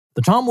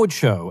The Tom Woods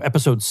Show,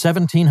 episode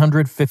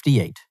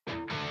 1758.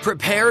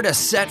 Prepare to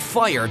set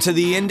fire to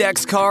the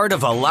index card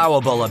of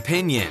allowable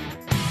opinion.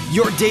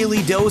 Your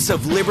daily dose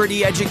of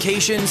liberty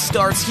education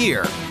starts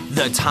here.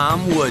 The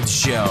Tom Woods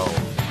Show.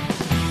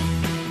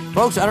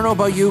 Folks, I don't know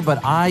about you,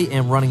 but I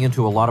am running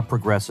into a lot of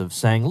progressives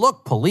saying,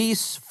 look,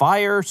 police,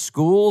 fire,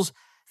 schools,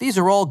 these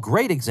are all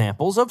great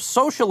examples of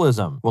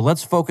socialism. Well,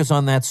 let's focus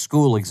on that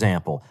school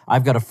example.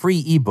 I've got a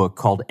free ebook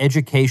called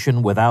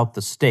Education Without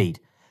the State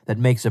that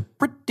makes a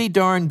pretty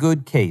darn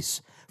good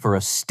case for a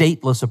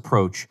stateless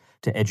approach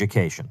to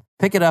education.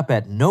 Pick it up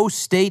at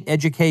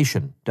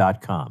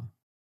nostateeducation.com.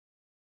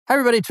 Hi,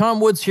 everybody. Tom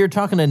Woods here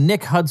talking to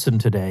Nick Hudson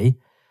today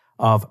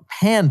of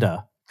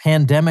Panda,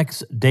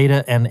 Pandemics,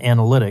 Data, and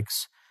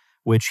Analytics,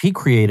 which he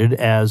created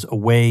as a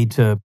way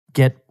to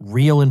get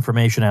real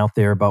information out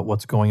there about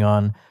what's going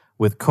on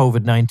with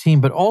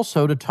COVID-19, but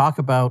also to talk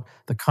about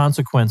the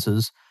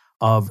consequences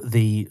of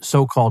the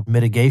so-called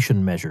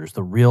mitigation measures,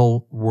 the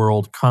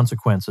real-world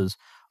consequences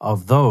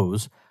of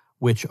those,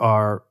 which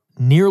are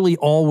nearly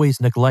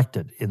always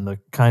neglected in the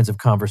kinds of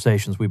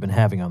conversations we've been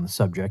having on the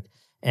subject.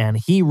 And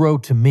he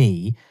wrote to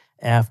me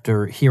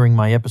after hearing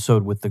my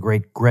episode with the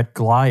great Gret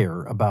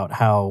Glyer about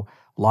how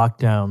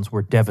lockdowns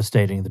were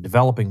devastating the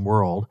developing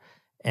world.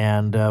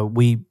 And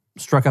we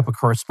struck up a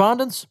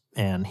correspondence,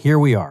 and here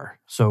we are.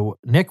 So,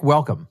 Nick,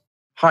 welcome.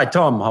 Hi,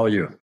 Tom. How are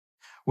you?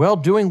 Well,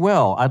 doing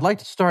well. I'd like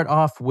to start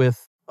off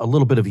with a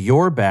little bit of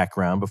your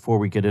background before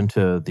we get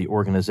into the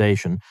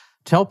organization.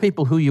 Tell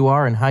people who you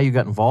are and how you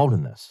got involved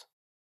in this.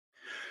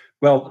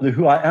 Well,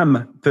 who I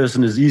am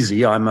person is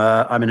easy. I'm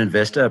an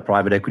investor, a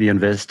private equity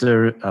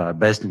investor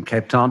based in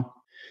Cape Town.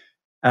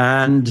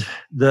 And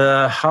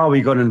the how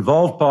we got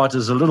involved part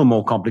is a little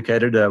more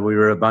complicated. We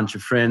were a bunch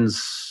of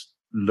friends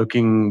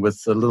looking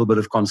with a little bit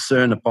of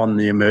concern upon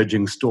the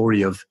emerging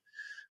story of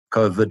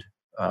COVID,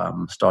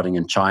 starting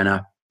in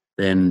China,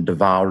 then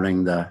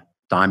devouring the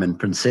Diamond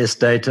Princess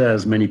data,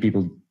 as many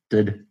people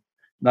did.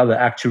 Another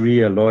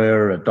actuary, a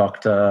lawyer, a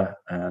doctor,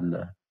 and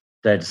a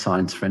data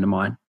science friend of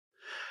mine.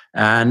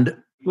 And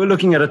we're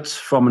looking at it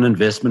from an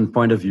investment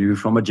point of view,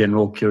 from a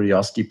general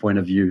curiosity point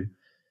of view,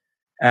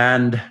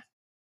 and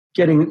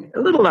getting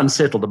a little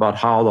unsettled about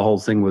how the whole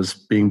thing was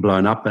being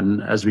blown up.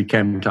 And as we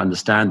came to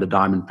understand the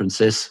Diamond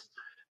Princess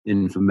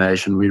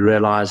information, we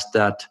realized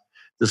that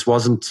this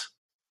wasn't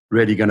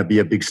really going to be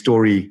a big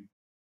story.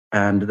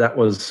 And that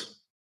was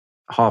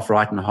half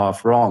right and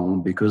half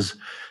wrong, because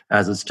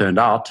as it's turned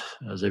out,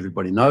 as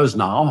everybody knows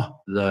now,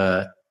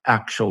 the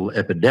actual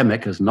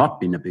epidemic has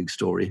not been a big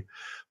story,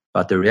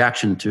 but the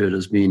reaction to it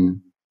has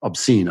been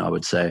obscene, I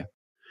would say.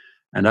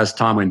 And as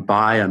time went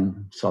by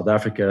and South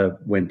Africa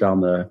went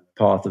down the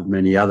path of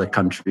many other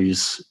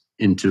countries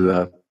into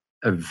a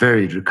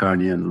very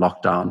draconian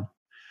lockdown,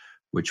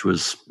 which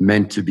was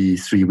meant to be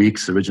 3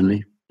 weeks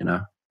originally,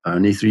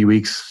 only 3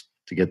 weeks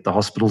to get the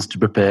hospitals to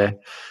prepare.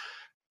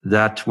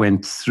 That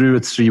went through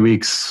its 3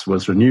 weeks,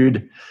 was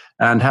renewed,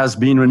 and has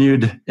been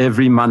renewed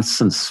every month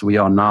since. We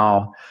are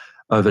now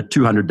over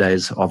 200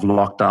 days of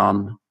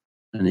lockdown,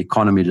 an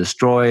economy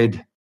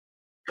destroyed,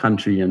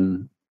 country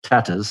in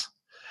tatters,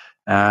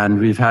 and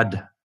we've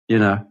had,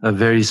 a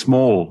very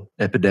small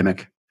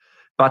epidemic.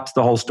 But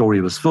the whole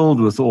story was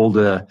filled with all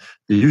the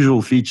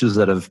usual features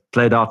that have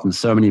played out in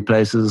so many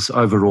places,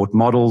 overwrought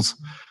models,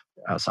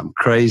 some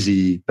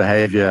crazy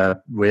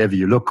behavior wherever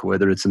you look,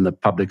 whether it's in the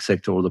public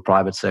sector or the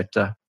private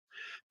sector.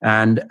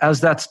 And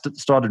as that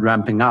started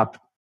ramping up,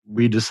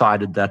 we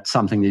decided that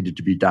something needed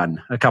to be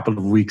done. A couple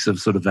of weeks of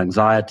sort of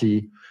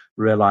anxiety,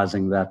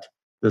 realizing that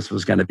this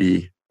was going to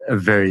be a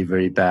very,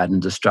 very bad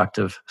and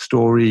destructive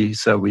story.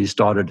 So we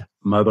started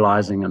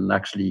mobilizing and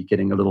actually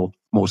getting a little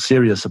more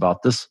serious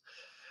about this.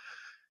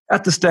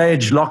 At the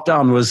stage,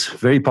 lockdown was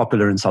very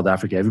popular in South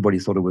Africa. Everybody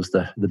thought it was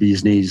the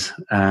bee's knees.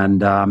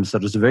 And so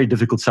it was a very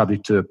difficult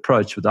subject to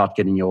approach without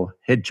getting your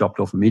head chopped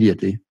off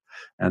immediately.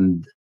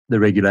 And the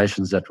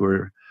regulations that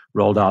were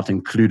rolled out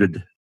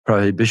included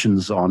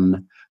prohibitions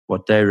on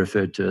what they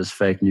referred to as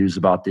fake news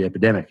about the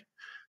epidemic.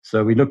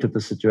 So we looked at the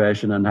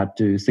situation and had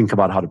to think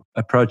about how to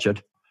approach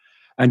it.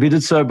 And we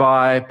did so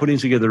by putting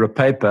together a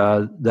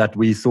paper that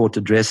we thought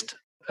addressed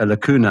a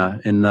lacuna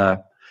in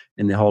the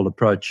whole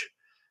approach,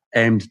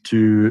 aimed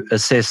to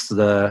assess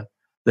the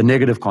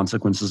negative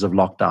consequences of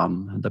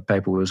lockdown. The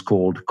paper was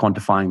called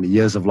Quantifying the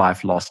Years of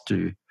Life Lost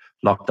to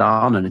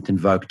Lockdown, and it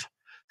invoked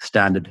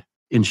standard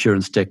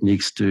insurance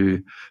techniques to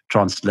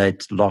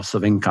translate loss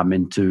of income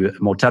into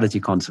mortality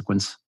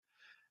consequence.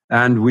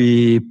 And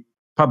we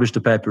published a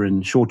paper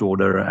in short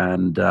order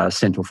and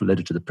sent off a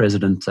letter to the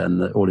president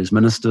and all his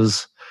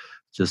ministers,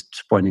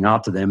 just pointing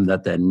out to them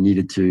that they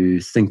needed to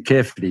think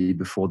carefully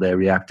before they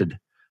reacted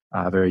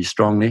very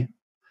strongly.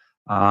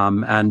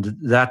 And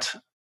that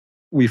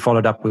we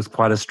followed up with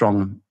quite a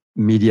strong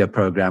media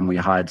program. We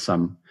hired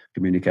some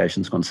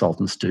communications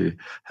consultants to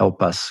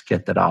help us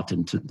get that out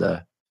into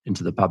the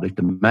public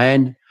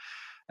domain.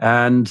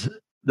 And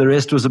the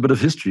rest was a bit of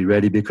history,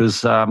 really,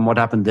 because what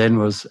happened then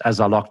was, as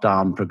our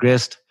lockdown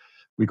progressed,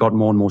 we got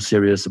more and more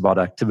serious about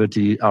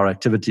our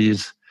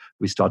activities.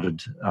 We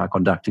started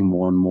conducting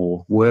more and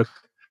more work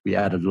We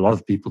added a lot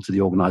of people to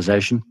the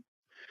organization.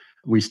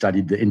 We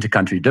studied the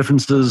intercountry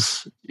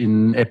differences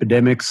in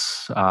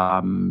epidemics,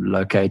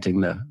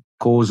 locating the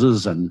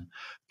causes and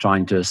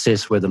trying to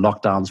assess whether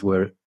lockdowns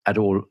were at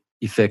all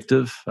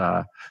effective.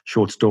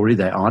 Short story,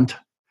 they aren't.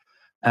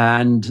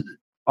 And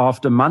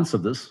after months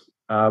of this,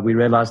 we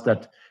realized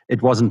that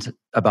it wasn't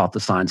about the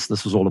science.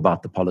 This was all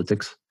about the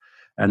politics.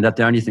 And that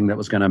the only thing that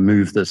was going to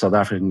move the South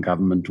African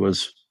government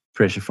was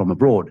pressure from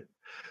abroad.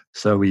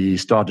 So we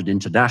started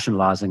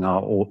internationalizing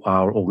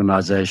our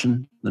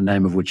organization, the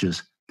name of which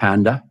is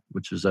PANDA,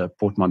 which is a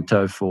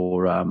portmanteau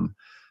for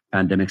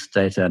pandemics,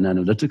 data, and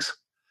analytics.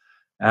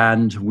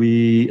 And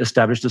we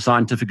established a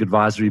scientific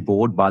advisory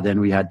board. By then,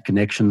 we had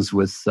connections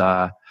with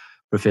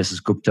Professors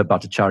Gupta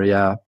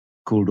Bhattacharya,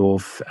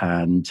 Kulldorff,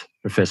 and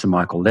Professor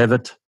Michael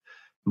Levitt.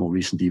 More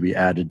recently, we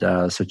added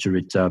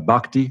Sucharita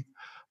Bhakti.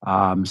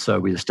 So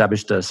we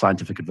established a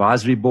scientific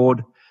advisory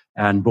board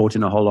and brought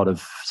in a whole lot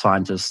of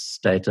scientists,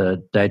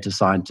 data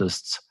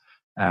scientists,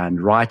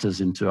 and writers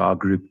into our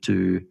group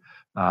to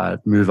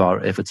move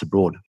our efforts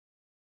abroad.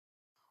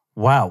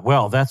 Wow.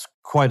 Well, that's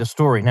quite a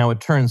story. Now,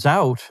 it turns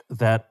out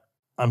that,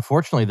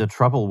 unfortunately, the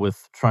trouble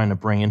with trying to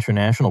bring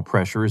international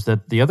pressure is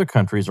that the other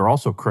countries are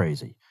also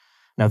crazy.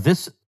 Now,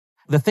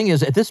 the thing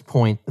is, at this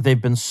point,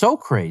 they've been so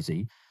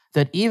crazy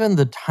that even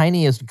the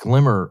tiniest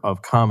glimmer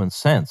of common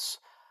sense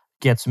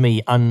gets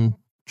me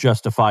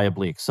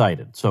unjustifiably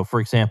excited. So, for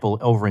example,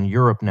 over in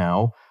Europe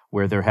now,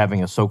 where they're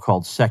having a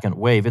so-called second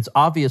wave, it's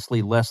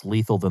obviously less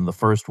lethal than the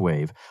first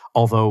wave,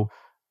 although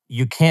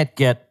you can't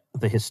get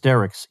the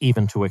hysterics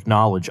even to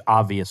acknowledge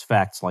obvious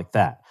facts like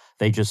that.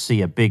 They just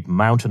see a big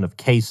mountain of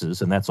cases,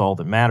 and that's all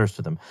that matters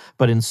to them.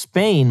 But in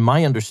Spain,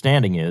 my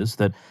understanding is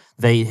that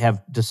they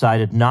have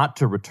decided not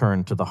to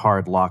return to the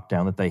hard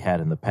lockdown that they had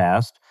in the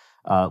past.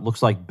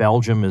 Looks like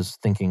Belgium is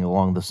thinking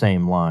along the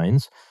same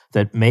lines,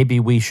 that maybe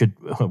we're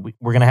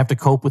going to have to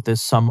cope with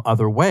this some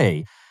other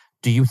way.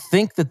 Do you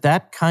think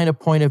that kind of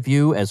point of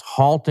view, as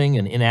halting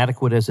and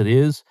inadequate as it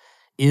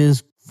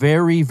is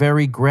very,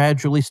 very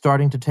gradually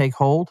starting to take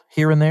hold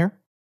here and there?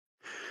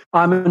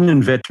 I'm an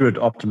inveterate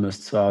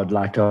optimist, so I'd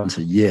like to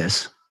answer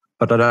yes,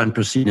 but I don't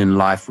proceed in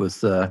life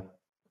with the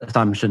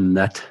assumption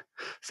that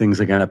things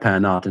are going to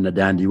pan out in a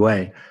dandy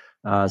way.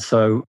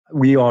 So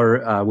we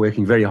are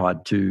working very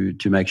hard to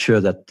make sure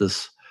that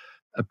this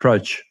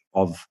approach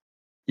of,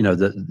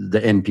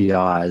 the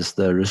NPIs,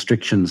 the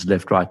restrictions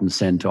left, right, and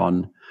centre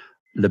on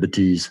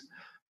liberties,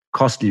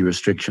 costly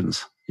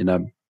restrictions,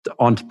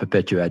 aren't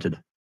perpetuated.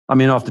 I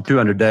mean, after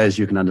 200 days,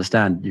 you can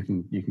understand. You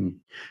can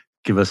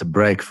give us a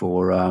break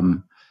for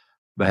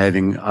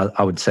behaving,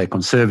 I would say,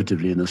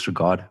 conservatively in this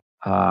regard.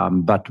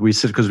 But we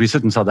sit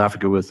in South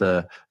Africa with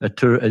an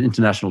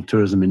international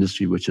tourism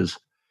industry which is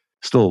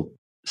still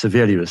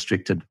severely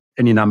restricted.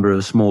 Any number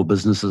of small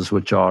businesses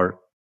which are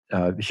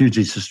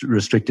hugely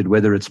restricted,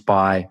 whether it's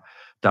by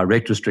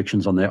direct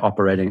restrictions on their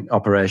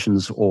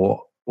operations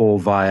or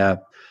via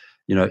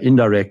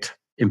indirect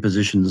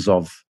impositions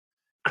of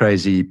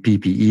crazy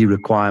PPE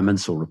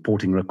requirements or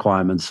reporting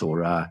requirements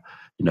or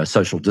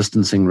social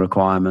distancing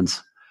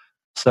requirements.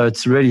 So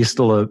it's really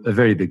still a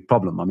very big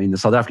problem. I mean, the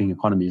South African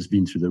economy has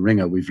been through the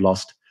ringer. We've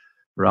lost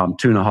around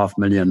 2.5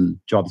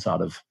 million jobs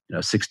out of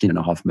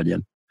 16.5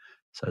 million.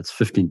 So it's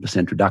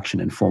 15% reduction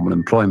in formal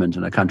employment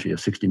in a country of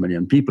 60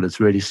 million people.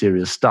 It's really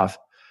serious stuff.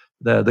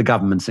 The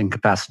government's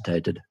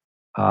incapacitated.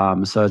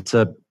 So it's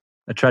a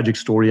tragic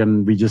story,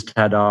 and we just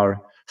had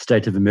our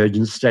state of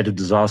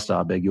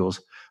disaster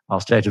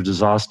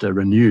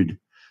renewed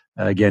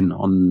again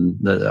on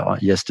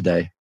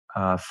yesterday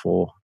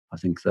for, I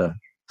think, the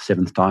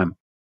 7th time.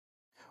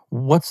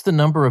 What's the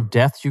number of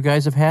deaths you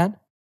guys have had?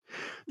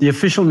 The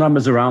official number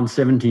is around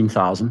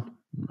 17,000.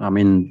 I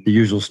mean, the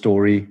usual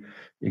story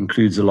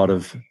includes a lot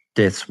of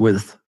deaths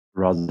with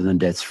rather than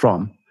deaths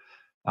from.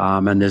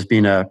 And there's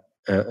been a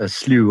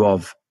slew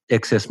of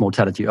excess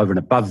mortality over and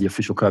above the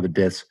official COVID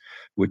deaths,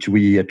 which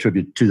we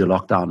attribute to the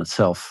lockdown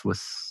itself,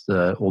 with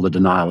all the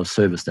denial of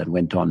service that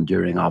went on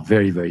during our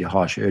very, very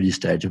harsh early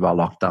stage of our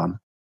lockdown.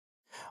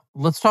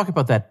 Let's talk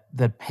about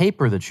that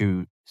paper that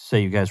you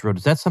say you guys wrote.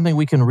 Is that something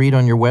we can read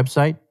on your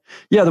website?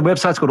 Yeah, the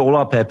website's got all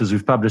our papers.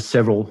 We've published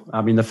several.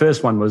 I mean, the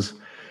first one was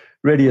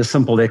really a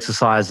simple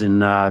exercise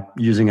in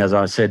using, as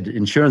I said,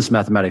 insurance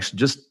mathematics.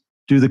 Just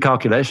do the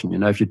calculation.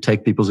 If you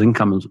take people's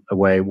incomes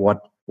away,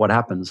 what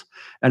happens?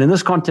 And in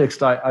this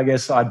context, I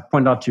guess I'd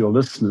point out to your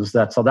listeners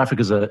that South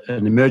Africa is an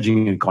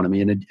emerging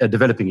economy and a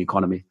developing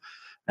economy.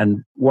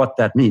 And what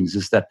that means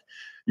is that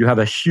you have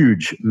a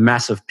huge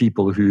mass of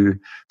people who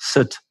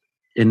sit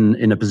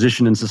in a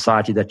position in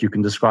society that you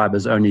can describe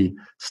as only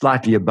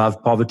slightly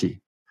above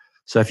poverty.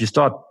 So if you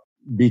start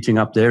beating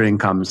up their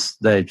incomes,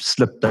 they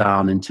slip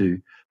down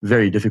into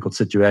very difficult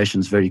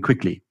situations very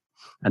quickly.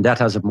 And that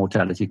has a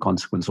mortality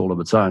consequence all of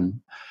its own.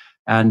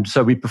 And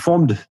so we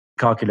performed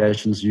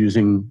calculations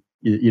using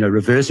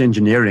reverse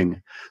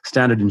engineering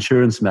standard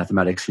insurance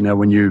mathematics.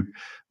 When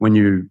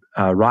you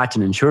write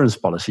an insurance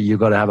policy, you've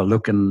got to have a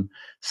look and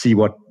see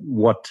what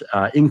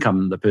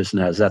income the person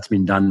has. That's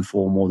been done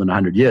for more than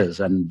 100 years,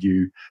 and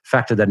you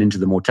factor that into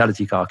the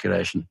mortality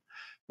calculation.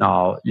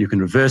 Now, you can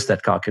reverse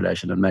that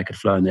calculation and make it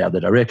flow in the other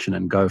direction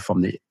and go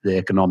from the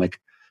economic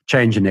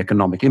change in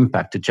economic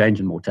impact to change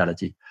in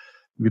mortality.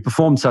 We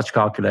performed such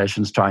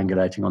calculations,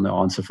 triangulating on the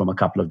answer from a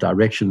couple of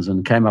directions,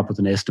 and came up with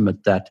an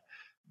estimate that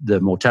the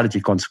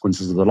mortality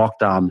consequences of the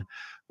lockdown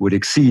would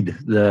exceed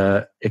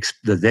the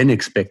then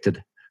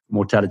expected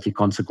mortality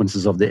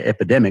consequences of the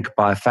epidemic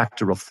by a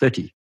factor of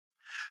 30.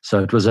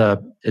 So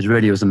it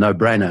really was a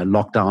no-brainer.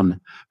 Lockdown,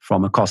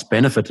 from a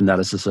cost-benefit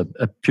analysis, a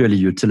purely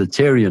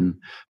utilitarian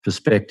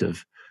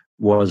perspective,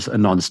 was a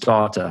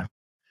non-starter.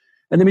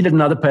 And then we did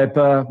another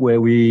paper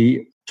where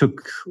we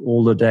took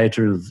all the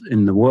data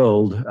in the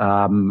world,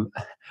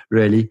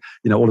 really,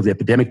 all of the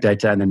epidemic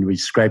data, and then we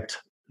scraped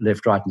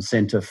left, right, and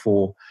center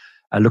for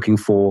looking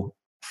for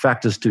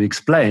factors to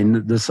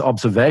explain this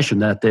observation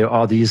that there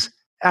are these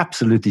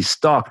absolutely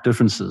stark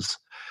differences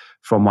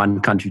from one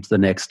country to the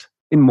next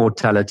in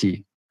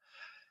mortality.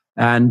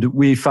 And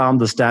we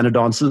found the standard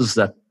answers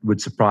that would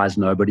surprise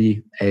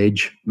nobody.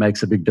 Age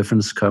makes a big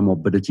difference.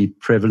 Comorbidity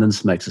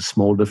prevalence makes a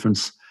small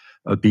difference.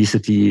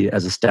 Obesity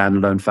as a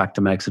standalone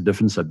factor makes a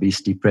difference,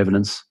 obesity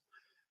prevalence.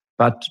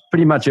 But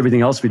pretty much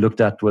everything else we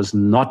looked at was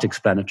not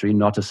explanatory,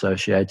 not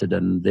associated,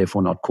 and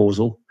therefore not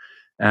causal.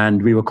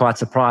 And we were quite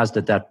surprised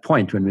at that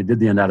point when we did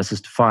the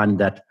analysis to find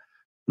that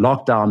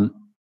lockdown,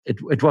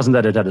 it wasn't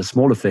that it had a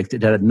small effect,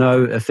 it had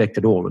no effect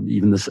at all, and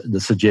even the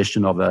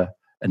suggestion of a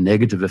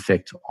negative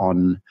effect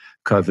on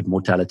COVID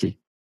mortality.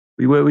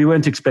 We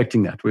weren't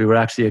expecting that. We were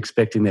actually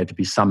expecting there to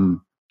be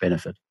some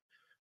benefit,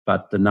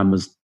 but the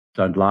numbers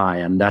don't lie.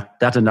 And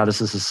that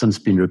analysis has since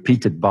been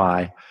repeated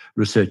by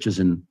researchers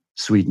in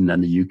Sweden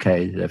and the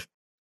UK. They've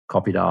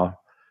copied our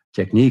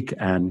technique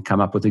and come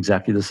up with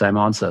exactly the same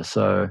answer.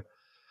 So,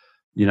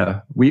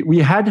 we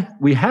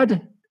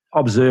had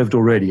observed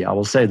already, I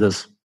will say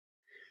this,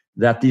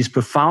 that these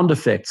profound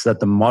effects that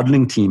the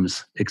modeling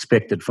teams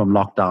expected from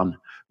lockdown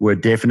were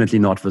definitely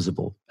not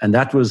visible. And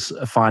that was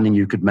a finding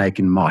you could make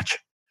in March.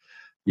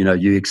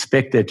 You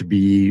expect there to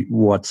be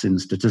what in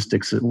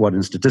statistics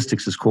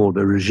is called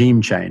a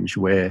regime change,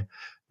 where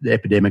the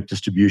epidemic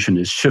distribution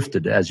is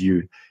shifted as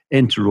you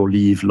enter or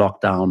leave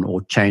lockdown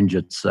or change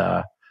its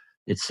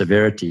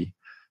severity.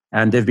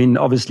 And there have been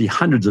obviously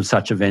hundreds of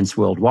such events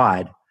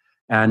worldwide.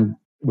 And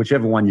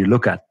whichever one you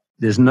look at,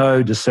 there's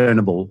no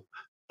discernible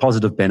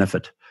positive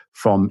benefit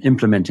from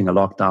implementing a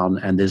lockdown,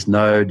 and there's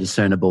no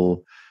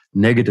discernible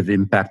negative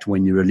impact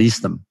when you release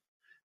them.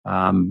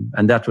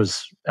 And that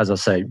was, as I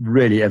say,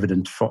 really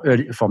evident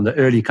from the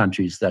early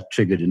countries that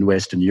triggered in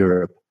Western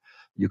Europe.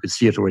 You could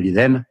see it already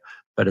then,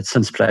 but it's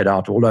since played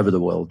out all over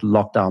the world.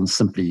 Lockdowns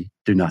simply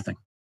do nothing.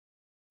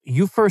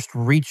 You first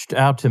reached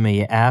out to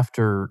me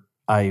after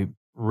I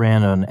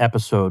ran an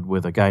episode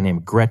with a guy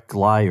named Gret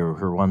Glyer,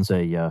 who runs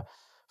a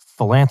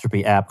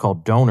philanthropy app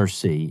called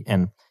DonorSee,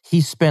 and he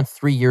spent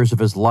 3 years of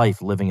his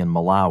life living in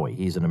Malawi.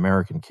 He's an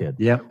American kid.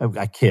 Yeah.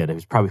 A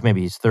kid.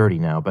 Maybe he's 30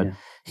 now, but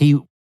he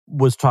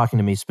was talking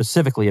to me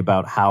specifically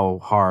about how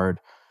hard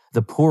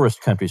the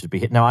poorest countries would be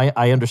hit. Now,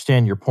 I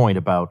understand your point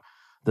about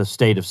the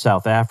state of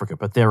South Africa,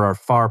 but there are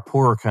far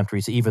poorer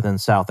countries, even in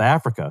South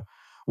Africa,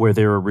 where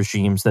there are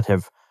regimes that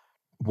have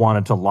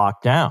wanted to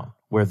lock down,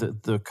 where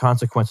the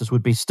consequences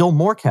would be still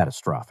more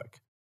catastrophic.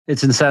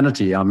 It's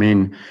insanity. I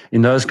mean,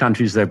 in those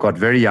countries, they've got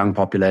very young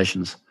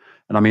populations.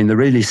 And I mean, the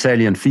really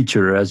salient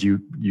feature, as you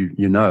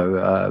know,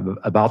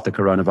 about the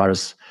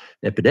coronavirus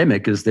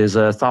epidemic is there's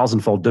a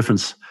 1,000-fold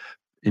difference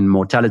in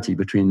mortality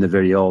between the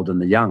very old and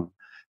the young.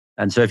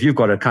 And so if you've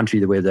got a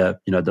country where the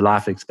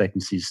life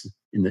expectancy is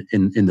in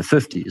the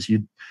 50s,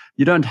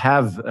 you don't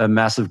have a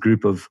massive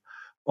group of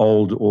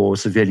old or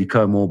severely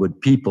comorbid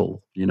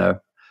people.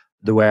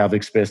 The way I've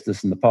expressed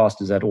this in the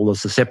past is that all the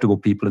susceptible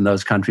people in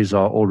those countries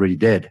are already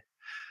dead.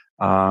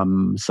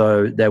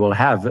 So they will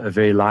have a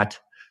very light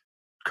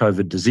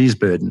COVID disease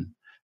burden.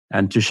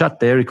 And to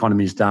shut their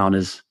economies down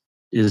is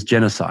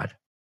genocide.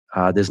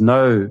 There's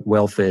no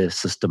welfare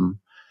system.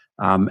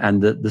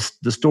 And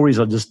the stories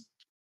are just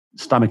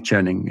stomach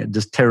churning,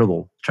 just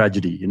terrible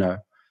tragedy.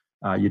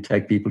 You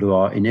take people who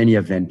are in any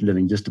event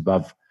living just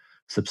above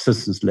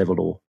subsistence level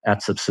or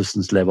at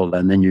subsistence level,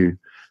 and then you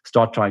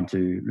start trying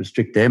to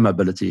restrict their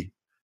mobility.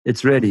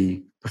 It's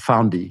really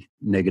profoundly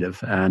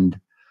negative. And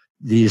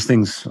these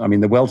things, I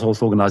mean, the World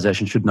Health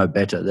Organization should know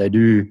better. They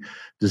do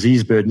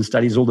disease burden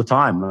studies all the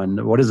time.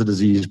 And what is a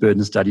disease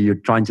burden study? You're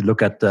trying to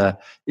look at the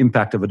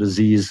impact of a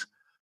disease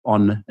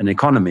on an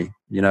economy.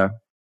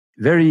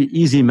 Very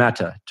easy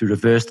matter to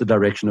reverse the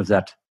direction of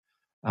that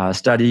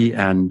study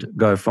and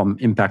go from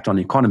impact on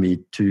economy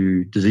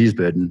to disease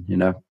burden.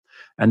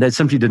 And they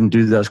simply didn't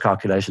do those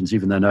calculations,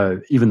 even though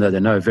they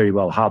know very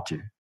well how to.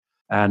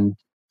 And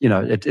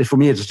for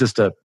me, it's just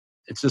a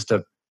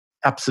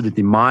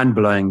absolutely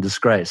mind-blowing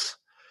disgrace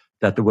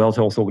that the World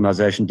Health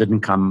Organization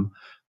didn't come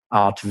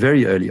out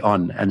very early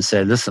on and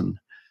say, listen,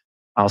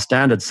 our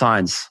standard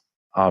science,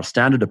 our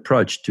standard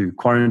approach to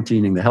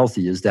quarantining the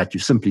healthy is that you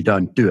simply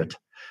don't do it.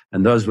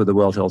 And those were the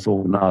World Health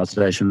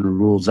Organization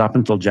rules up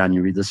until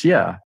January this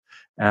year.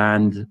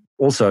 And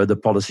also the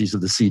policies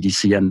of the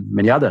CDC and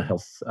many other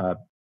health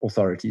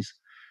authorities.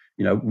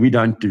 we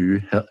don't do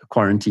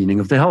quarantining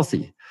of the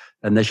healthy.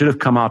 And they should have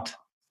come out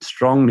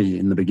strongly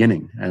in the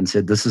beginning and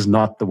said, this is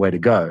not the way to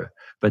go.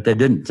 But they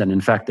didn't. And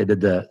in fact, they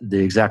did the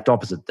exact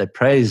opposite. They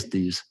praised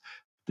these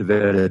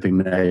developing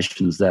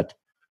nations that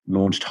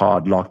launched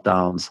hard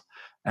lockdowns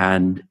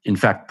and, in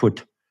fact,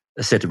 put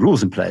a set of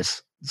rules in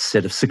place, a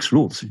set of 6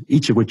 rules,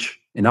 each of which,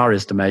 in our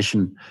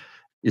estimation,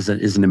 is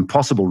an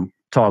impossible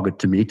target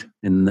to meet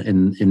in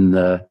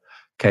the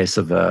case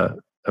of a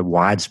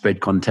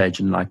widespread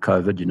contagion like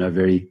COVID,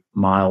 very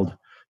mild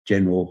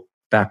general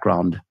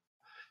background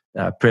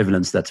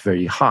prevalence that's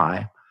very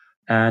high.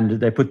 And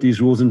they put these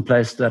rules in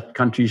place that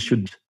countries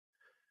should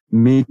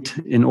meet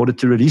in order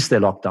to release their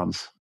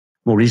lockdowns.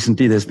 More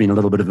recently, there's been a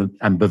little bit of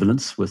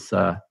ambivalence with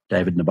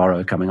David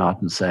Nabarro coming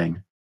out and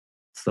saying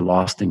it's the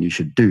last thing you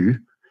should do,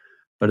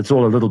 but it's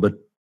all a little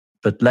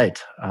bit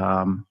late.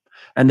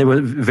 And there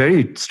were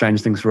very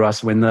strange things for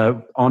us when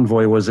the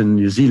envoy was in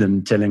New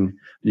Zealand telling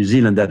New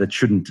Zealand that it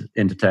shouldn't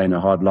entertain a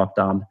hard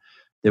lockdown.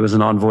 There was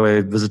an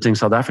envoy visiting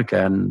South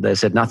Africa and they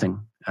said nothing.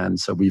 And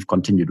so we've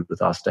continued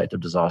with our state of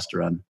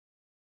disaster and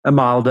a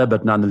milder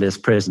but nonetheless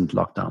present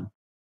lockdown.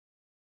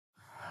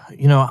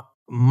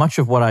 Much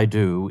of what I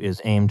do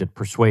is aimed at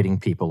persuading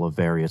people of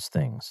various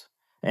things.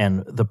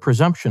 And the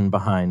presumption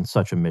behind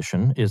such a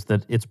mission is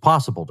that it's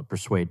possible to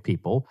persuade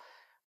people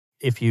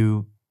if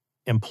you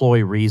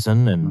employ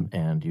reason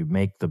and you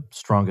make the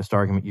strongest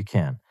argument you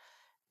can.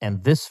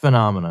 And this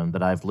phenomenon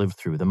that I've lived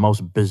through, the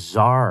most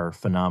bizarre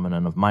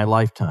phenomenon of my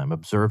lifetime,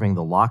 observing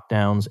the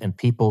lockdowns and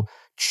people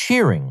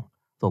cheering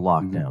the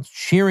lockdowns,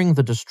 cheering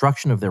the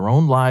destruction of their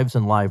own lives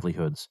and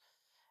livelihoods,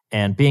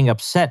 and being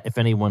upset if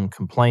anyone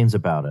complains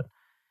about it,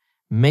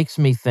 makes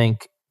me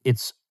think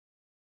it's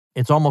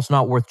almost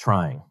not worth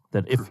trying.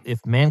 That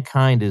if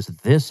mankind is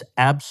this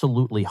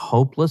absolutely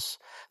hopeless,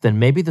 then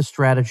maybe the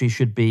strategy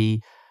should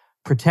be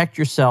protect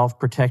yourself,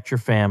 protect your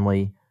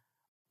family.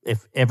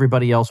 If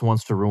everybody else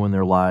wants to ruin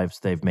their lives,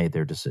 they've made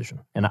their decision.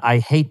 And I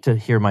hate to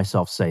hear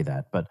myself say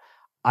that, but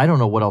I don't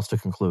know what else to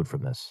conclude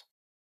from this.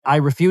 I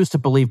refuse to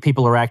believe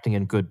people are acting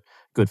in good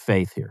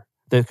faith here,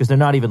 because they're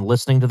not even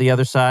listening to the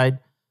other side.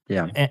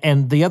 Yeah.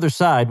 And the other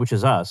side, which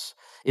is us,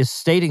 is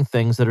stating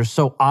things that are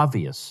so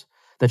obvious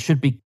that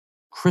should be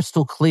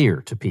crystal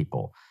clear to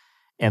people.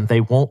 And they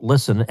won't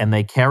listen, and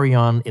they carry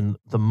on in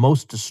the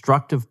most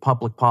destructive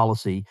public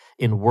policy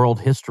in world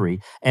history.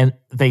 And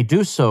they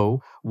do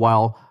so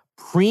while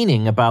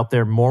preening about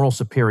their moral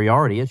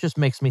superiority. It just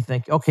makes me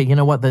think, okay, you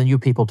know what? Then you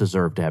people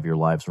deserve to have your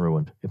lives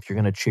ruined. If you're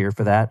going to cheer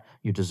for that,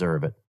 you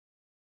deserve it.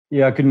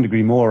 Yeah, I couldn't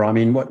agree more. I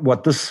mean,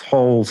 what this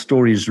whole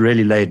story is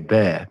really laid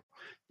bare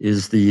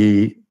is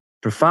the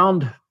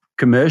profound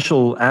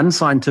commercial and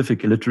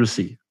scientific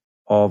illiteracy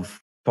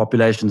of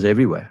populations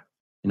everywhere.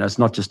 It's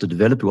not just a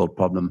developed world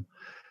problem,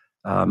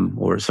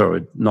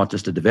 not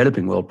just a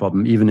developing world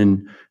problem. Even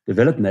in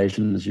developed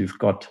nations, you've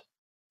got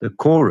the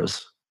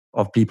chorus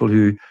of people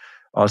who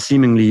are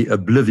seemingly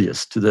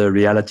oblivious to the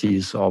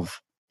realities of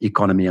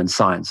economy and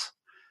science.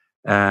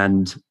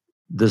 And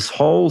this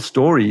whole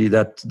story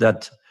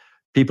that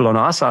people on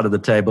our side of the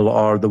table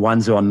are the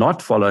ones who are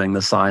not following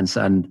the science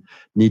and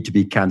need to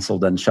be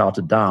cancelled and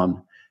shouted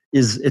down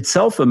is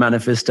itself a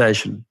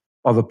manifestation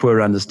of a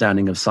poor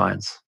understanding of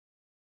science.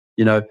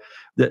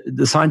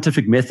 The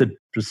scientific method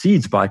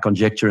proceeds by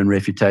conjecture and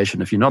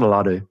refutation. If you're not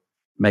allowed to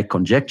make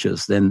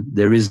conjectures, then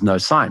there is no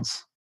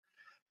science.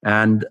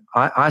 And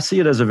I see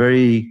it as a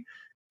very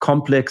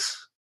complex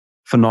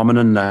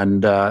phenomenon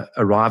and a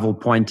rival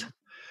point.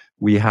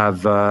 We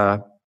have,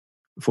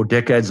 for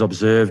decades,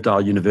 observed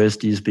our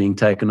universities being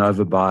taken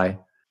over by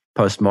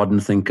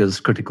postmodern thinkers,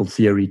 critical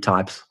theory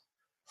types,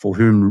 for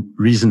whom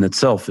reason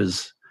itself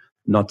is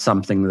not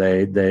something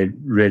they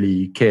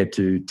really care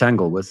to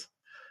tangle with,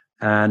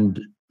 and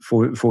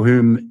for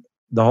whom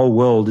the whole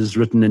world is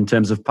written in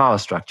terms of power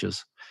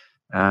structures.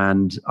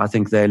 And I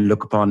think they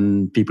look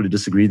upon people who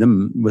disagree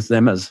with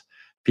them as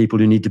people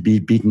who need to be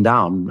beaten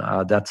down.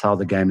 That's how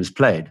the game is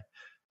played.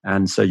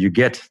 And so you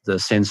get the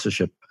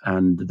censorship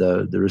and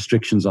the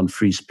restrictions on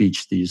free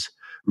speech, these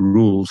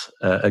rules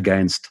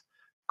against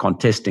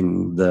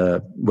contesting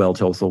the World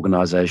Health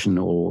Organization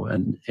or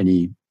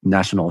any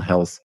national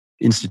health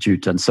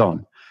institute and so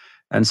on.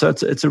 And so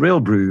it's a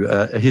real brew,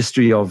 a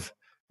history of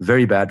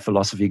very bad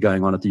philosophy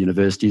going on at the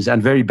universities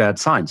and very bad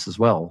science as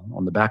well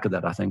on the back of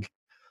that, I think.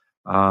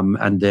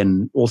 And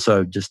then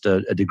also just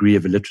a degree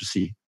of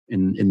illiteracy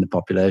in the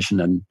population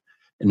and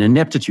an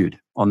ineptitude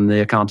on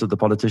the account of the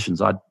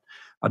politicians. I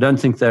don't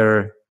think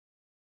they're,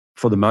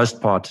 for the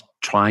most part,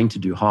 trying to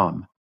do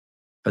harm,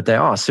 but they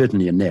are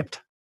certainly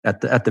inept.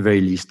 At the very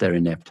least, they're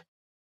inept.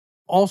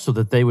 Also,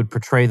 that they would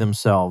portray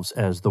themselves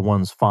as the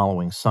ones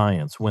following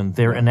science when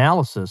their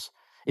analysis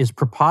is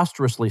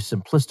preposterously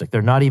simplistic.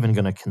 They're not even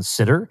going to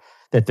consider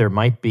that there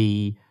might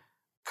be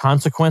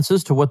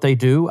consequences to what they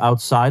do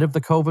outside of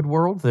the COVID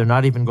world. They're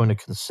not even going to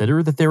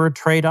consider that there are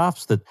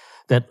trade-offs, that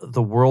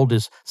the world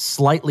is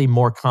slightly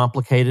more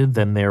complicated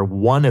than their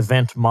one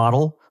event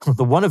model.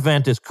 The one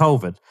event is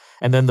COVID,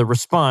 and then the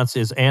response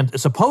is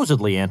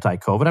supposedly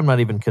anti-COVID. I'm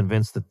not even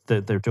convinced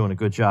that they're doing a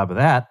good job of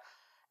that.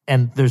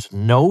 and there's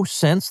no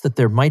sense that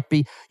there might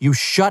be, you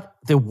shut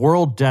the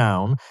world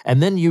down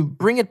and then you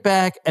bring it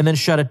back and then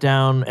shut it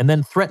down and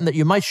then threaten that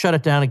you might shut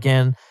it down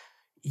again.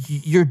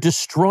 You're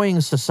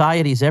destroying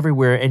societies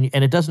everywhere, and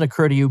it doesn't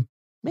occur to you,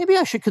 maybe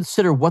I should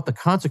consider what the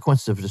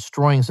consequences of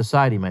destroying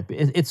society might be.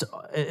 It's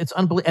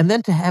unbelievable. And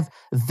then to have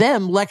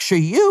them lecture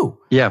you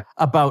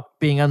about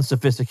being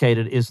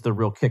unsophisticated is the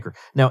real kicker.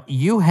 Now,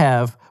 you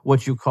have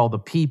what you call the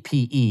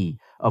PPE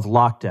of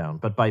lockdown,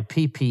 but by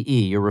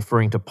PPE, you're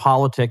referring to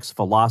politics,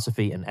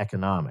 philosophy, and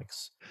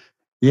economics.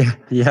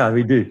 Yeah,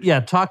 we do.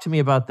 Yeah, talk to me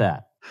about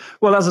that.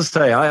 Well, as I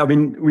say, I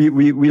mean,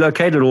 we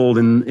locate it all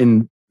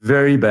in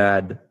very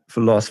bad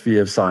philosophy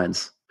of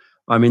science.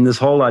 I mean, this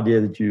whole idea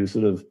that you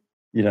sort of,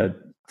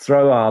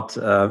 throw out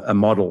a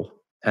model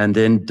and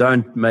then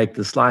don't make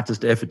the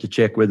slightest effort to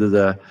check whether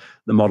the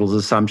model's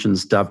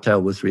assumptions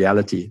dovetail with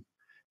reality.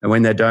 And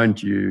when they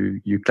don't,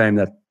 you claim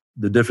that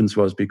the difference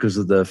was because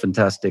of the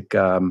fantastic,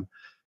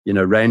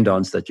 rain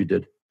dance that you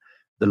did,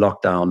 the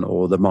lockdown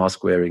or the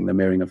mask wearing,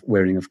 the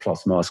wearing of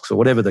cloth masks, or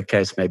whatever the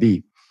case may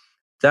be.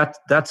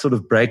 That sort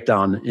of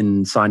breakdown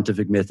in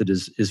scientific method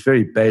is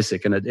very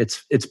basic, and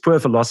it's poor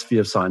philosophy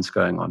of science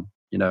going on.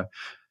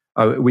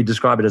 We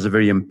describe it as a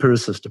very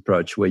empiricist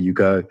approach, where you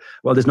go,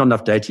 well, there's not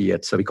enough data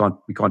yet, so we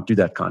can't do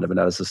that kind of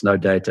analysis. No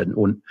data,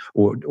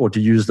 or to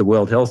use the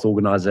World Health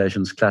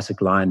Organization's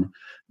classic line,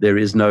 there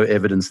is no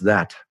evidence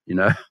that.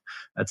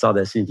 That's how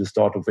they seem to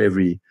start off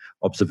every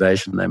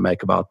observation they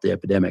make about the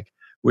epidemic,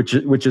 which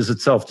is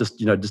itself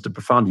just a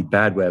profoundly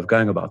bad way of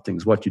going about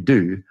things. What you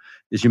do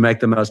is you make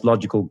the most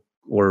logical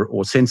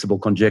or sensible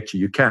conjecture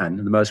you can,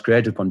 and the most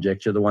creative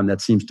conjecture, the one that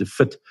seems to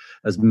fit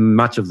as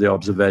much of the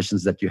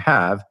observations that you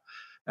have.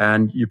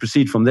 And you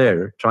proceed from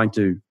there, trying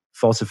to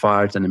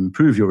falsify it and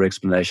improve your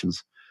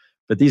explanations.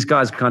 But these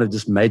guys kind of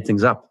just made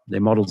things up.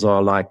 Their models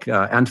are like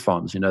ant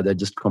farms. They're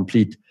just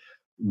complete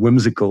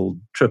whimsical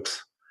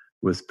trips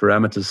with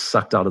parameters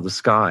sucked out of the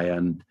sky.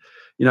 And,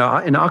 in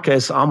our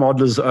case, our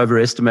modelers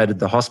overestimated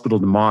the hospital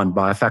demand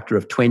by a factor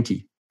of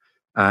 20.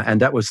 And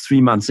that was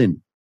 3 months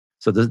in.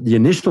 So the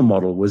initial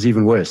model was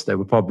even worse. They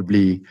were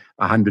probably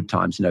 100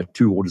 times,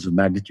 2 orders of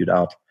magnitude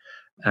out.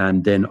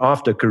 And then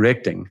after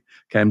correcting,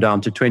 came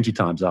down to 20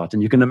 times out.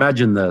 And you can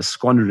imagine the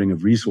squandering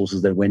of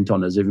resources that went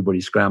on as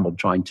everybody scrambled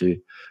trying to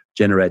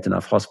generate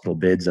enough hospital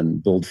beds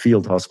and build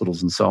field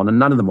hospitals and so on. And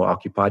none of them were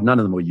occupied. None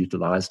of them were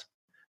utilized.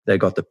 They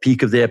got the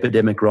peak of the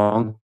epidemic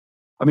wrong.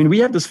 I mean, we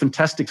had this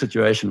fantastic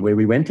situation where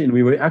we went in,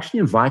 we were actually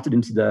invited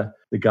into the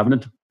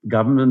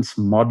government's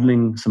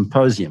modeling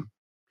symposium.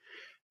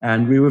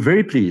 And we were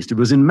very pleased. It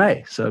was in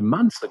May, so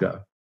months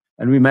ago.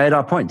 And we made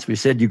our points. We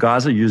said, you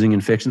guys are using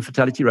infection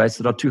fatality rates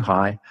that are too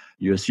high.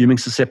 You're assuming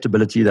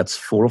susceptibility that's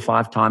 4 or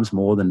 5 times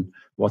more than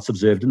what's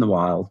observed in the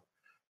wild.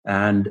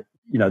 And,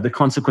 the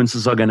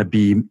consequences are going to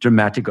be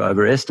dramatic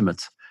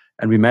overestimates.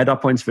 And we made our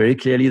points very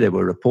clearly. They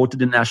were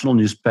reported in national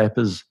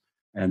newspapers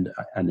and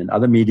in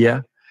other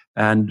media.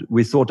 And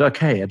we thought,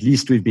 okay, at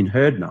least we've been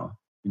heard now,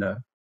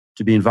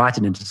 to be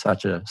invited into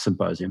such a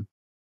symposium.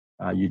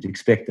 You'd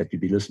expect that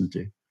you'd be listened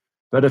to.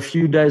 But a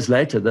few days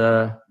later,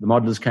 the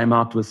modelers came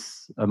out with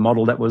a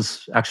model that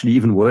was actually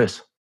even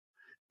worse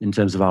in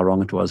terms of how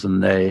wrong it was.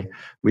 And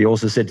we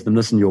also said to them,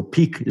 listen, your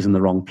peak is in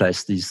the wrong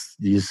place.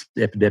 These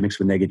epidemics,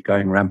 when they get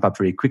going, ramp up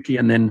very quickly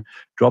and then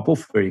drop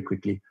off very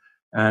quickly.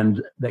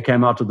 And they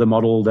came out with the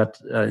model that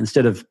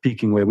instead of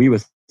peaking where we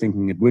were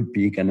thinking it would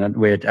peak and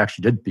where it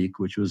actually did peak,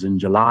 which was in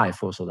July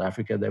for South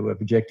Africa, they were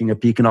projecting a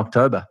peak in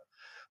October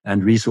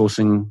and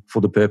resourcing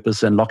for the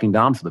purpose and locking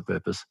down for the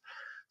purpose.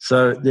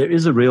 So there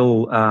is a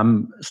real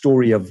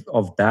story of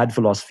bad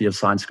philosophy of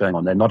science going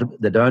on.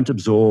 They don't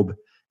absorb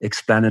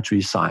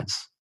explanatory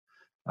science.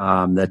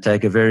 They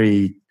take a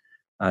very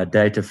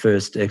data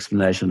first,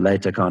 explanation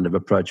later kind of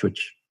approach,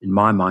 which in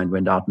my mind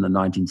went out in the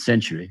 19th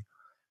century.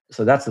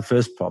 So that's the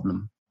first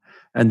problem.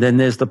 And then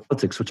there's the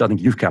politics, which I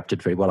think you've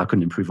captured very well. I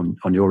couldn't improve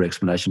on your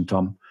explanation,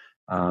 Tom.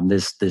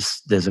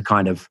 There's a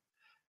kind of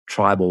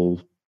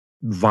tribal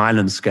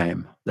violence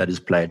game that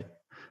is played,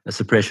 a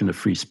suppression of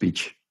free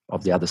speech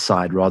of the other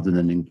side rather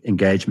than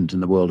engagement in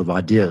the world of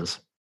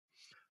ideas.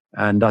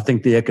 And I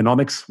think the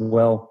economics,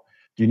 well,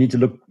 do you need to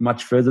look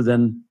much further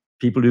than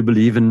people who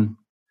believe in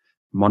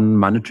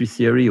monetary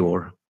theory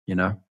or,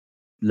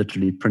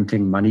 literally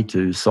printing money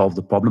to solve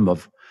the problem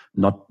of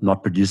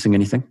not producing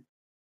anything?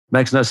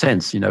 Makes no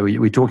sense.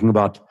 We're talking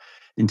about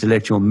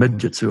intellectual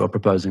midgets who are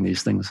proposing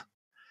these things.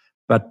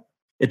 But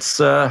it's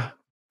the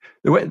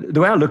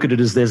way I look at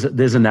it is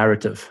there's a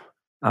narrative.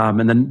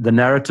 And then the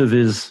narrative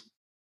is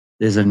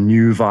there's a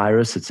new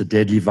virus. It's a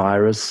deadly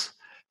virus.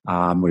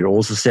 We're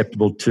all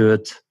susceptible to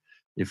it.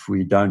 If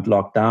we don't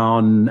lock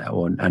down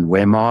and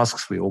wear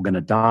masks, we're all going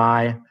to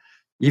die.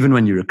 Even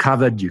when you're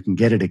recovered, you can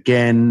get it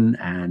again.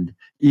 And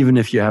even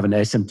if you have an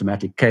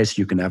asymptomatic case,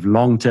 you can have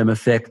long-term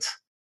effects.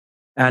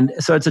 And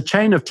so it's a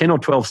chain of 10 or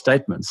 12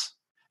 statements.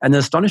 And the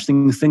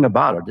astonishing thing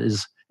about it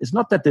is it's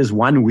not that there's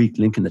one weak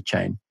link in the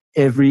chain.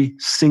 Every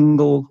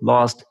single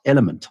last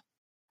element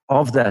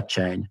of that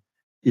chain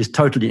is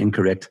totally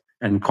incorrect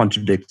and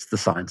contradicts the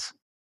science.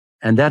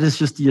 And that is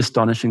just the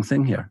astonishing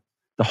thing here.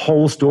 The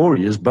whole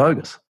story is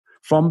bogus.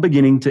 From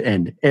beginning to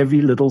end,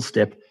 every little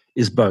step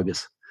is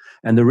bogus.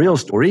 And the real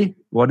story,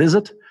 what is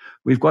it?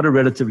 We've got a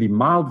relatively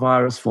mild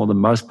virus for the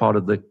most part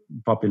of the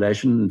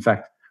population. In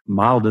fact,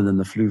 milder than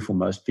the flu for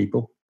most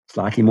people,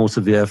 slightly more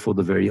severe for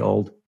the very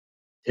old.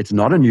 It's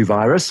not a new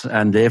virus,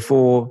 and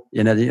therefore,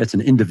 it's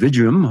an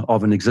individuum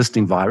of an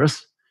existing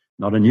virus,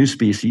 not a new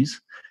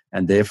species.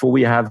 And therefore,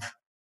 we have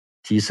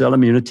T-cell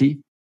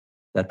immunity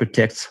that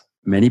protects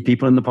many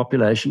people in the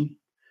population.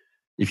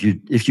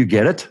 If you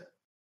get it,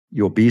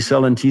 your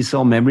B-cell and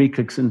T-cell memory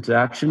kicks into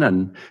action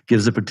and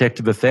gives a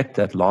protective effect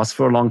that lasts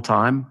for a long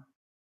time.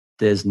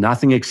 There's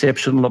nothing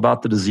exceptional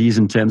about the disease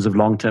in terms of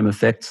long-term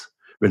effects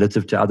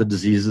relative to other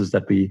diseases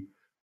that we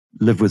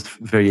live with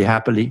very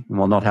happily.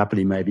 Well, not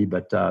happily maybe,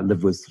 but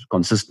live with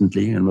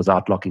consistently and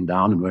without locking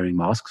down and wearing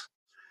masks.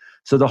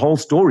 So the whole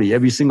story,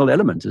 every single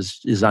element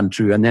is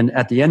untrue. And then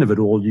at the end of it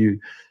all, you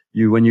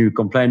when you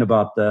complain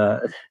about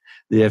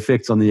the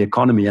effects on the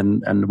economy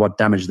and what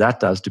damage that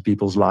does to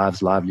people's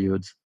lives,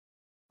 livelihoods,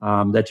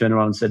 they turn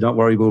around and say, don't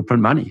worry, we'll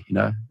print money.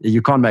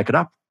 You can't make it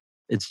up.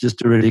 It's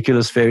just a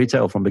ridiculous fairy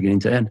tale from beginning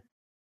to end.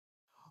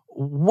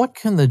 What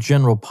can the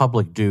general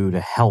public do to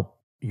help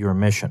your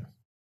mission?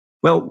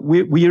 Well,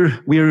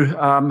 we're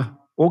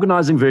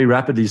organizing very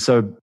rapidly,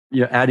 so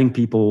adding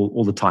people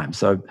all the time.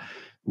 So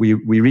we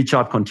reach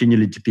out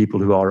continually to people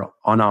who are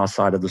on our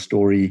side of the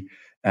story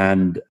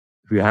and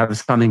who have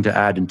something to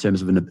add in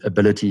terms of an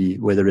ability,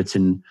 whether it's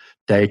in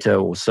data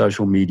or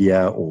social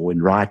media or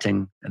in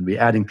writing. And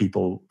we're adding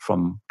people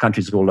from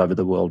countries all over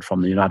the world,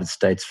 from the United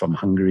States, from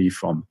Hungary,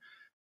 from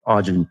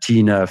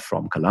Argentina,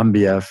 from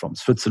Colombia, from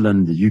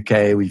Switzerland, the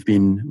UK. We've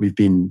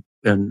been,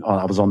 and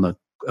I was on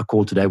a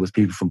call today with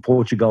people from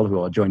Portugal who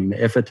are joining the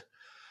effort.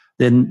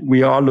 Then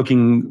we are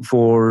looking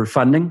for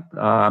funding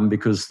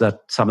because that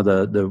some of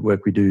the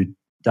work we do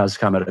does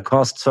come at a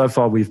cost. So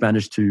far, we've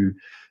managed to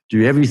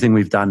do everything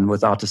we've done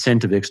without a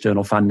cent of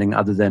external funding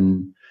other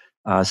than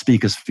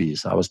speakers'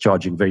 fees. I was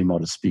charging very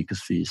modest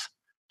speakers' fees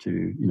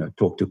to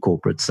talk to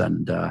corporates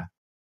and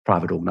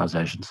private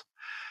organizations.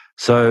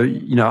 So,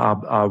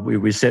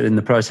 we're set in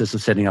the process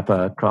of setting up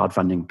a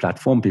crowdfunding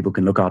platform. People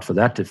can look out for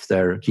that if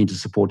they're keen to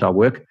support our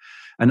work.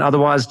 And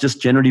otherwise,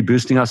 just generally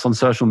boosting us on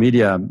social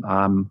media.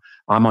 I'm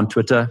on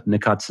Twitter.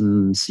 Nick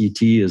Hudson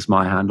CT is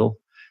my handle.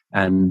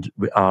 And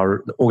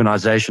our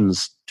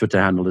organization's Twitter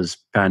handle is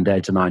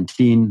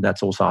Pandata19.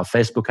 That's also our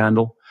Facebook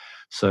handle.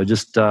 So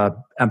just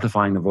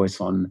amplifying the voice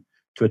on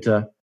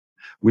Twitter.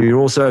 We're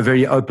also a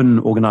very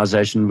open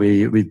organization.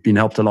 We've been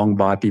helped along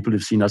by people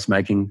who've seen us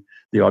making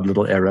the odd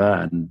little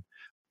error. And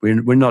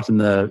we're not in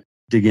the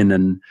dig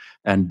in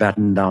and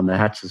batten down the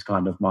hatches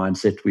kind of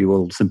mindset. We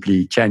will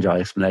simply change our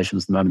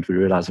explanations the moment we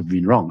realize we've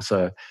been wrong.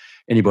 So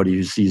anybody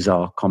who sees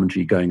our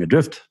commentary going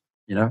adrift,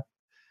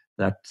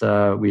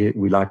 that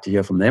we like to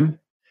hear from them.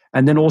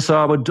 And then also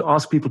I would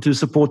ask people to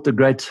support the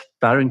Great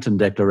Barrington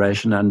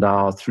Declaration and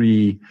our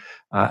three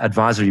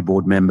advisory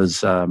board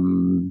members,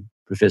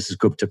 Professors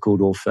Gupta,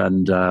 Kulldorff,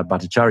 and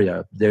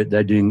Bhattacharya.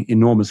 They're doing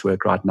enormous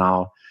work right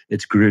now.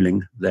 It's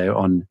grueling. They're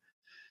on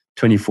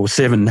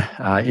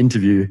 24/7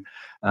 interview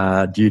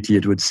duty,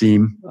 it would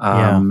seem.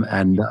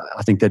 And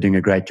I think they're doing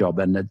a great job.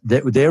 And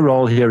their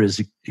role here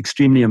is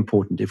extremely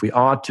important. If we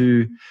are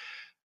to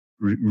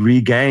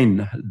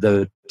regain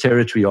the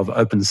territory of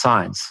open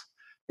science,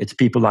 it's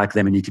people like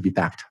them who need to be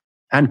backed.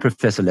 And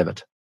Professor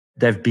Levitt.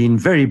 They've been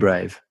very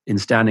brave in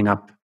standing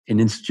up in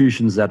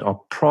institutions that are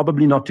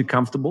probably not too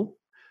comfortable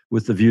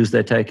with the views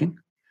they're taking,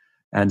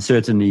 and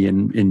certainly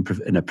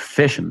in a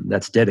profession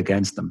that's dead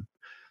against them.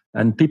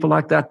 And people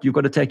like that, you've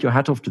got to take your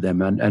hat off to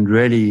them and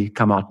really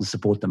come out and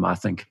support them, I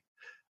think.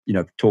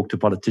 Talk to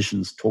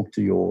politicians, talk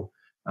to your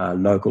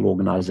local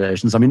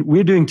organizations. I mean,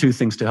 we're doing two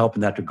things to help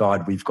in that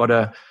regard. We've got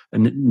a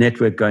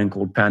network going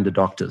called Panda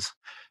Doctors.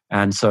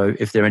 And so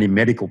if there are any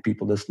medical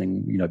people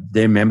listening,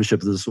 their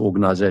membership of this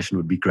organization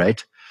would be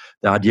great.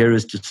 The idea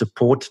is to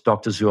support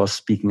doctors who are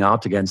speaking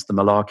out against the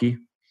malarkey.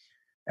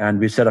 And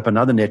we've set up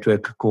another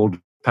network called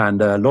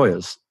Panda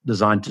Lawyers,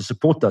 designed to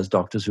support those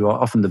doctors who are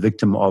often the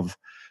victim of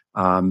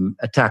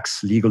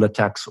attacks, legal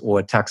attacks, or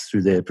attacks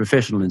through their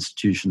professional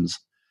institutions.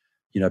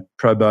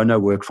 Pro bono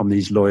work from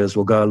these lawyers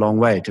will go a long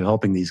way to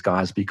helping these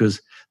guys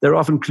because they're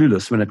often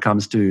clueless when it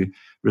comes to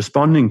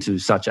responding to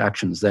such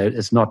actions.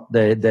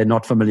 They're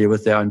not familiar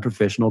with their own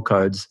professional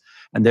codes,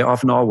 and there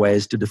often are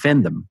ways to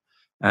defend them.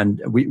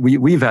 And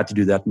we've had to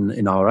do that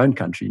in our own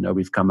country.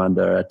 We've come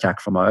under attack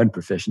from our own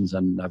professions,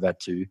 and I've had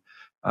to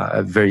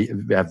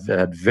have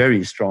had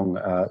very strong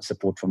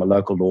support from a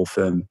local law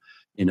firm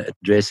in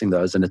addressing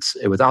those. And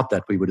without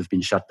that, we would have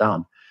been shut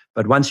down.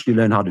 But once you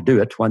learn how to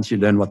do it, once you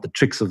learn what the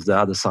tricks of the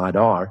other side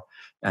are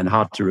and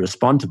how to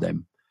respond to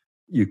them,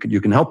 you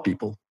can help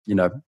people.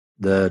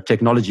 The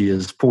technology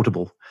is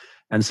portable.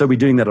 And so we're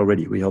doing that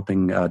already. We're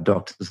helping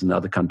doctors in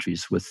other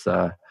countries with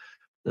the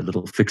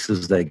little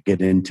fixes they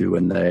get into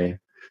when they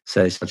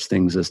say such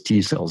things as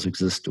T cells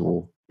exist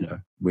or,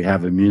 we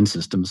have immune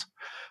systems.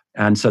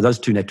 And so those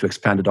two networks,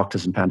 Panda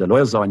Doctors and Panda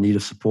Lawyers, are in need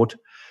of support.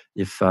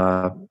 If,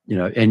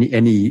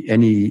 any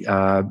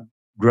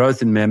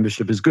growth in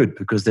membership is good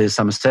because there's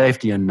some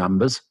safety in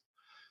numbers.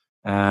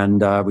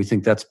 And we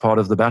think that's part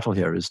of the battle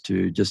here, is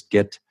to just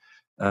get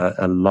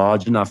a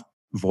large enough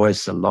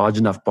voice, a large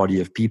enough body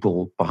of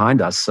people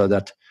behind us so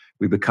that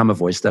we become a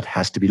voice that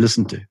has to be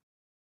listened to.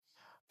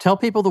 Tell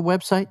people the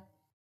website.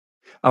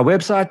 Our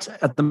website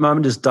at the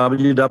moment is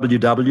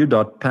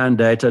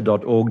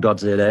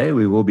www.pandata.org.za.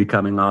 We will be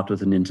coming out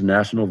with an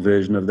international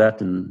version of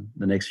that in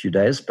the next few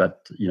days,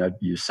 but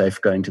you're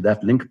safe going to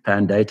that link,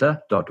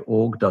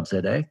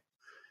 pandata.org.za.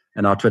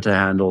 And our Twitter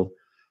handle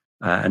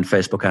and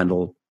Facebook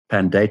handle,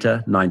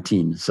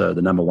 Pandata19. So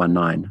the number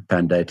 19,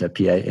 Pandata,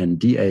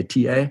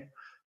 Pandata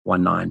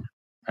 19.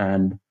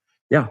 And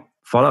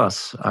follow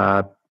us,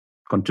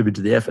 contribute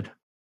to the effort.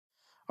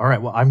 All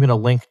right. Well, I'm going to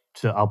link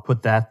I'll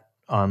put that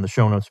on the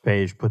show notes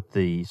page, put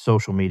the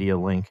social media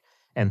link,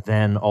 and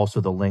then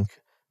also the link,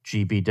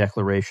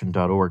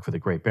 gbdeclaration.org for the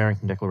Great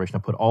Barrington Declaration.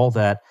 I'll put all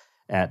that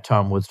at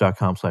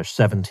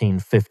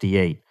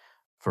tomwoods.com/1758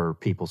 for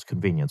people's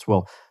convenience.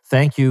 Well,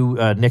 thank you,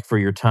 Nick, for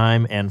your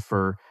time and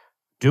for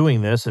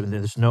doing this. I mean,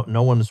 there's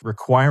no one's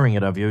requiring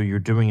it of you. You're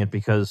doing it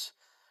because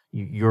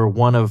you're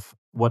one of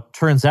what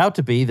turns out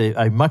to be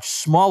a much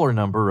smaller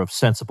number of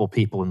sensible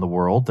people in the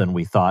world than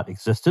we thought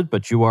existed,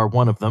 but you are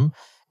one of them,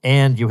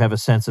 and you have a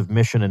sense of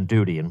mission and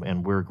duty,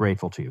 and we're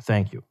grateful to you.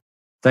 Thank you.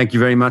 Thank you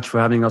very much for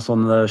having us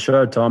on the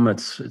show, Tom.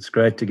 It's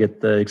great to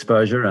get the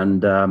exposure,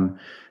 and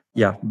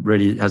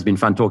really has been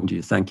fun talking to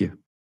you. Thank you.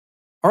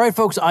 All right,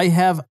 folks, I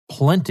have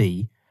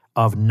plenty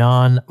of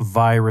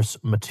non-virus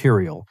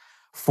material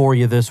for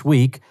you this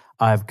week.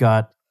 I've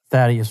got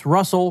Thaddeus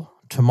Russell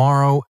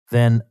tomorrow,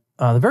 then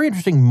the very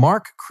interesting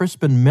Mark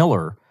Crispin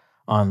Miller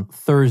on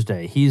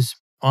Thursday. He's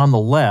on the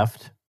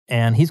left,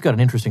 and he's got an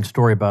interesting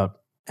story about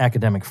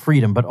academic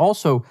freedom. But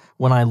also,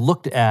 when I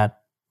looked at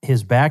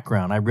his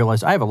background, I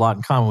realized I have a lot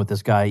in common with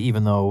this guy,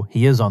 even though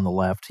he is on the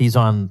left. He's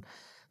on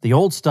the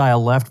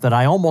old-style left that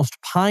I almost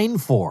pine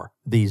for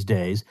these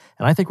days,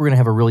 and I think we're going to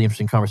have a really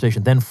interesting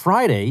conversation. Then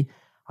Friday,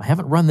 I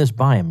haven't run this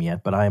by him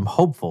yet, but I am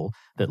hopeful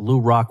that Lew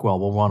Rockwell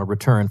will want to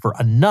return for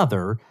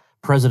another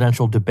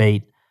presidential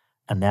debate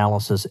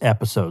analysis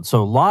episode.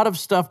 So a lot of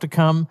stuff to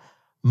come,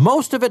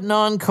 most of it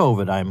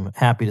non-COVID, I'm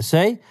happy to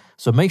say.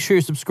 So make sure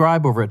you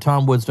subscribe over at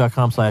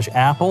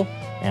tomwoods.com/Apple,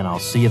 and I'll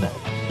see you then.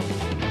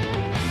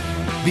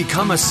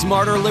 Become a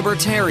smarter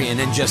libertarian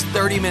in just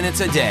 30 minutes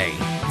a day.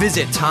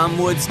 Visit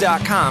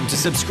tomwoods.com to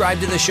subscribe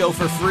to the show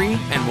for free,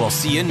 and we'll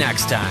see you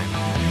next time.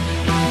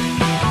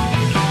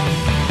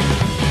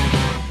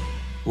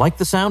 Like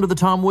the sound of The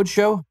Tom Woods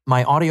Show?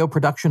 My audio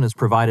production is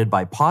provided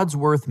by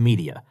Podsworth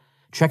Media.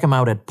 Check them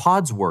out at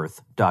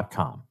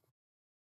podsworth.com.